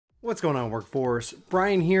What's going on, Workforce?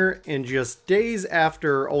 Brian here, and just days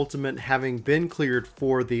after Ultimate having been cleared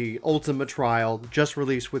for the Ultimate trial just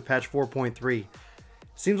released with patch 4.3,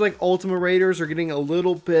 seems like Ultimate Raiders are getting a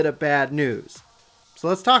little bit of bad news. So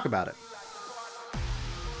let's talk about it.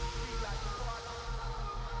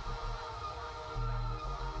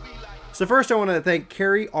 So first I want to thank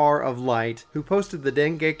CarrieRofLlight, who posted the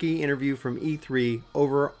Dengeki interview from E3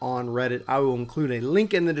 over on Reddit. I will include a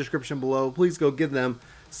link in the description below. Please go give them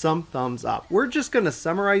some thumbs up. We're just going to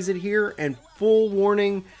summarize it here, and full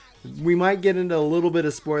warning, we might get into a little bit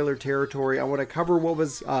of spoiler territory. I want to cover what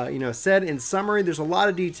was said in summary. There's a lot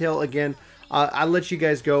of detail. Again, I'll let you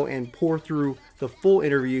guys go and pour through the full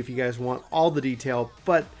interview if you guys want all the detail.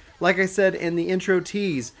 But like I said in the intro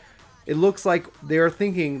tease, it looks like they are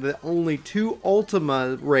thinking that only 2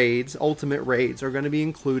 ultimate raids are going to be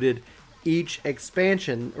included each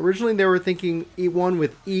expansion. Originally they were thinking one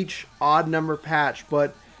with each odd number patch,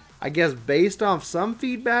 but I guess based off some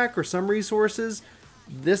feedback or some resources,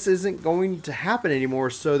 this isn't going to happen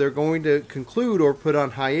anymore. So they're going to conclude or put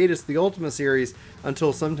on hiatus the Ultimate series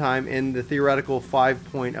until sometime in the theoretical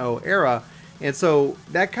 5.0 era. And so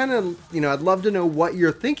that kind of, I'd love to know what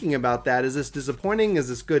you're thinking about that. Is this disappointing? Is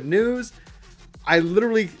this good news? I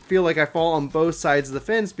literally feel like I fall on both sides of the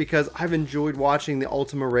fence because I've enjoyed watching the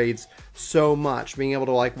Ultima raids so much. Being able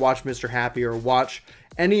to watch Mr. Happy or watch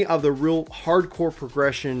any of the real hardcore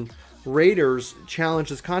progression raiders challenge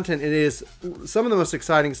this content. It is some of the most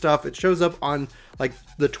exciting stuff. It shows up on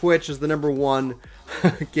the Twitch as the #1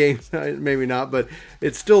 game, maybe not, but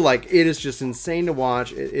it's still it is just insane to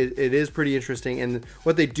watch. It is pretty interesting, and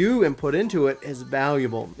what they do and put into it is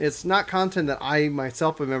valuable. It's not content that I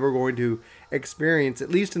myself am ever going to experience, at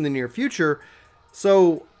least in the near future.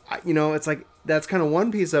 So it's that's kind of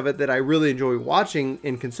one piece of it that I really enjoy watching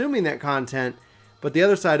and consuming that content. But the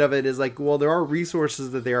other side of it is well, there are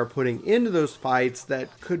resources that they are putting into those fights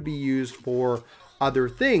that could be used for other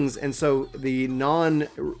things. And so the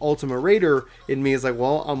non-Ultima Raider in me is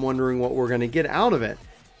well, I'm wondering what we're going to get out of it.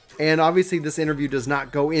 And obviously this interview does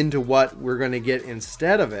not go into what we're going to get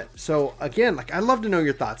instead of it. So again, I'd love to know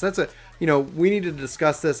your thoughts. That's we need to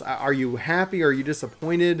discuss this. Are you happy? Are you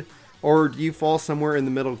disappointed? Or do you fall somewhere in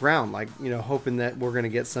the middle ground? Hoping that we're going to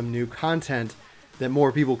get some new content that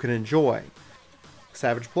more people can enjoy.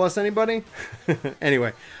 Savage Plus, anybody?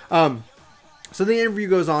 Anyway, so the interview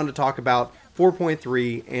goes on to talk about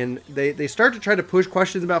 4.3, and they start to try to push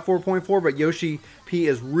questions about 4.4, but Yoshi-P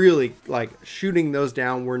is really shooting those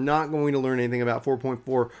down. We're not going to learn anything about 4.4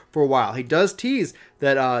 for a while. He does tease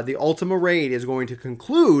that the Ultima raid is going to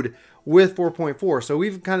conclude with 4.4. So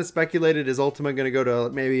we've kind of speculated, is Ultima going to go to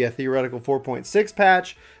maybe a theoretical 4.6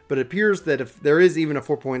 patch, but it appears that if there is even a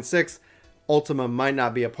 4.6, Ultima might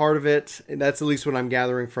not be a part of it. And that's at least what I'm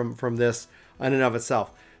gathering from this in and of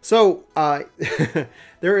itself. So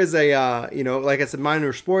there is a, like I said,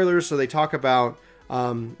 minor spoilers. So they talk about,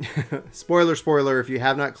 spoiler, if you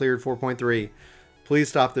have not cleared 4.3, please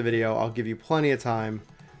stop the video. I'll give you plenty of time.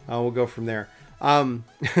 We'll go from there.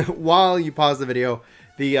 While you pause the video,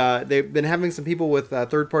 they've been having some people with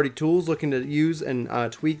third-party tools looking to use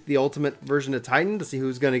and tweak the Ultimate version of Titan to see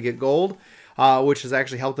who's going to get gold. Which has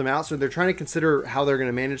actually helped them out. So they're trying to consider how they're going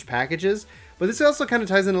to manage packages. But this also kind of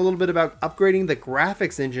ties in a little bit about upgrading the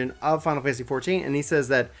graphics engine of Final Fantasy XIV. And he says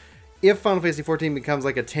that if Final Fantasy XIV becomes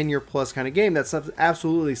a 10-year plus kind of game, that's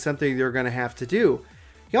absolutely something they're going to have to do.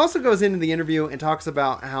 He also goes into the interview and talks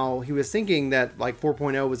about how he was thinking that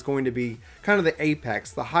 4.0 was going to be kind of the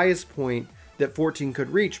apex, the highest point that 14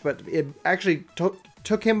 could reach. But it actually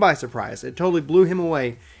took him by surprise. It totally blew him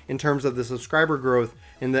away in terms of the subscriber growth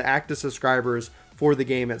and the active subscribers for the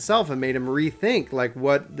game itself, and made him rethink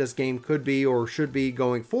what this game could be or should be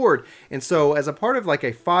going forward. And so as a part of a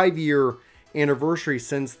 5-year anniversary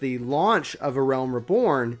since the launch of A Realm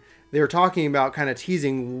Reborn, they're talking about kind of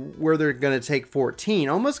teasing where they're going to take 14,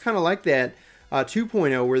 almost kind of like that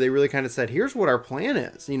 2.0, where they really kind of said, here's what our plan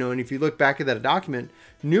is, and if you look back at that document,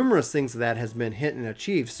 numerous things of that has been hit and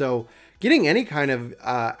achieved. So getting any kind of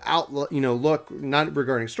look, not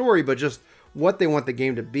regarding story, but just what they want the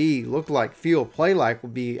game to be, look like, feel, play like,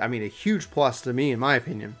 would be, a huge plus to me, in my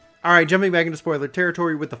opinion. All right, jumping back into spoiler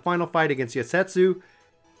territory with the final fight against Yasetsu.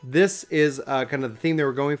 This is kind of the theme they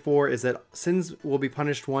were going for, is that sins will be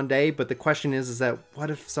punished one day, but the question is that what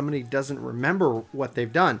if somebody doesn't remember what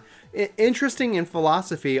they've done? Interesting in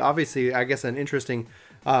philosophy, obviously, I guess an interesting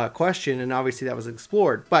question, and obviously that was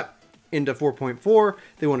explored. But into 4.4,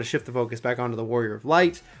 they want to shift the focus back onto the Warrior of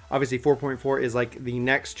Light. Obviously 4.4 is the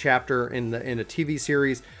next chapter in a TV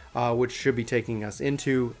series, which should be taking us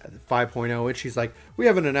into 5.0. And she's like, we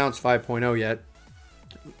haven't announced 5.0 yet.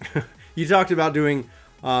 You talked about doing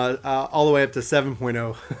all the way up to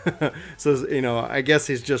 7.0. So, you know, I guess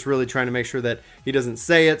he's just really trying to make sure that he doesn't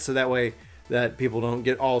say it, so that way that people don't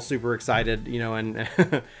get all super excited, you know, and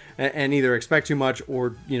and either expect too much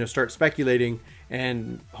or, you know, start speculating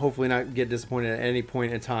and hopefully not get disappointed at any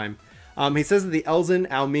point in time. He says that the Elzen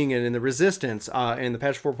Almingen in the Resistance in the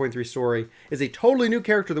patch 4.3 story is a totally new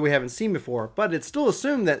character that we haven't seen before, but it's still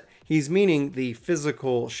assumed that he's meaning the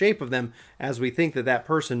physical shape of them, as we think that that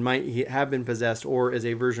person might have been possessed or is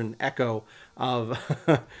a version echo of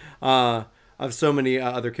so many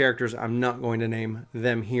other characters. I'm not going to name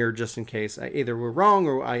them here just in case either we're wrong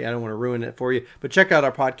or I don't want to ruin it for you. But check out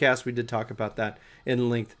our podcast. We did talk about that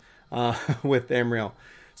in length with Amriel.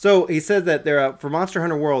 So he said that they're for Monster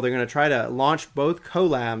Hunter World, they're going to try to launch both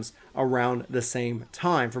collabs around the same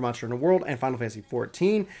time for Monster Hunter World and Final Fantasy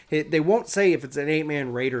XIV. They won't say if it's an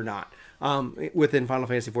 8-man raid or not within Final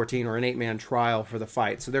Fantasy XIV or an 8-man trial for the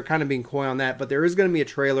fight. So they're kind of being coy on that, but there is going to be a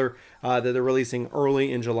trailer that they're releasing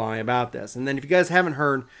early in July about this. And then if you guys haven't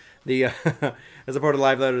heard, the as a part of the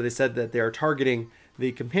live letter, they said that they are targeting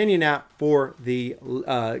the companion app for the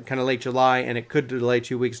kind of late July, and it could delay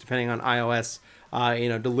 2 weeks depending on iOS you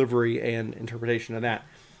know, delivery and interpretation of that.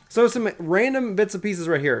 So some random bits and pieces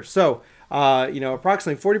right here. So, you know,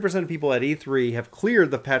 approximately 40% of people at E3 have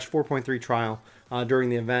cleared the patch 4.3 trial during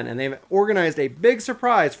the event, and they've organized a big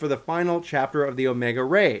surprise for the final chapter of the Omega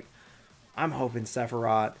Raid. I'm hoping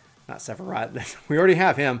Sephiroth, not Sephiroth, we already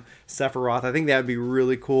have him, Sephiroth. I think that would be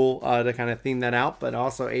really cool to kind of theme that out, but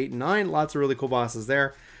also 8 and 9, lots of really cool bosses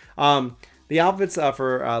there. The outfits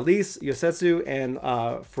for Lise, Yosetsu, and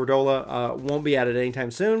Fordola won't be added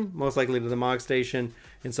anytime soon, most likely to the Mog Station,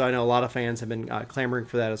 and so I know a lot of fans have been clamoring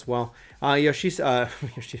for that as well.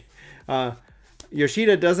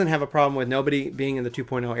 Yoshida doesn't have a problem with nobody being in the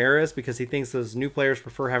 2.0 eras because he thinks those new players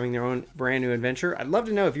prefer having their own brand new adventure. I'd love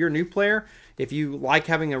to know if you're a new player, if you like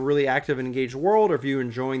having a really active and engaged world, or if you're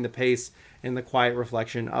enjoying the pace and the quiet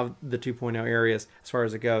reflection of the 2.0 areas as far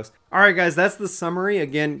as it goes. All right, guys, that's the summary.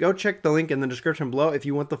 Again, go check the link in the description below if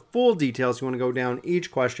you want the full details. You want to go down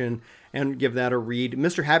each question and give that a read.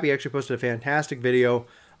 Mr. Happy actually posted a fantastic video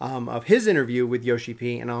of his interview with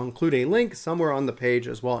Yoshi-P, and I'll include a link somewhere on the page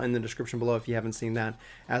as well in the description below if you haven't seen that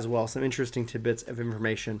as well. Some interesting tidbits of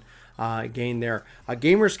information gained there.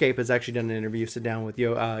 Gamerscape has actually done an interview, sit down with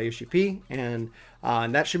Yoshi-P, and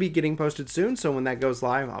that should be getting posted soon, so when that goes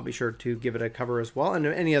live, I'll be sure to give it a cover as well, and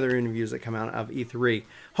any other interviews that come out of E3.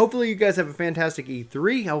 Hopefully you guys have a fantastic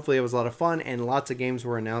E3. Hopefully it was a lot of fun, and lots of games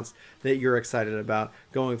were announced that you're excited about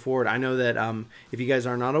going forward. I know that if you guys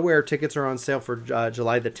are not aware, tickets are on sale for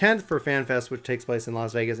July the 10th for FanFest, which takes place in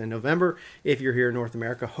Las Vegas in November. If you're here in North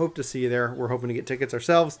America, hope to see you there. We're hoping to get tickets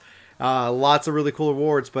ourselves. Lots of really cool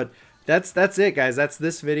awards, but that's it, guys. That's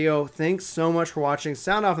this video. Thanks so much for watching.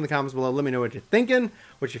 Sound off in the comments below. Let me know what you're thinking,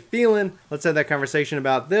 what you're feeling. Let's have that conversation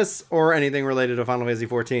about this or anything related to Final Fantasy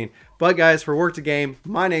XIV. But guys, for Work to Game,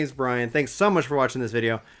 my name's Brian. Thanks so much for watching this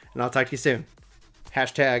video, and I'll talk to you soon.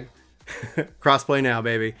 Hashtag crossplay now,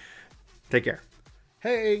 baby. Take care.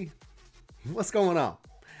 Hey, what's going on?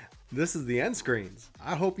 This is the end screens.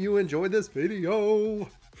 I hope you enjoyed this video.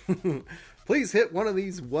 Please hit one of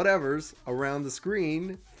these whatevers around the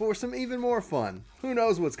screen for some even more fun. Who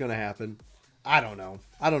knows what's going to happen? I don't know.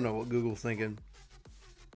 I don't know what Google's thinking.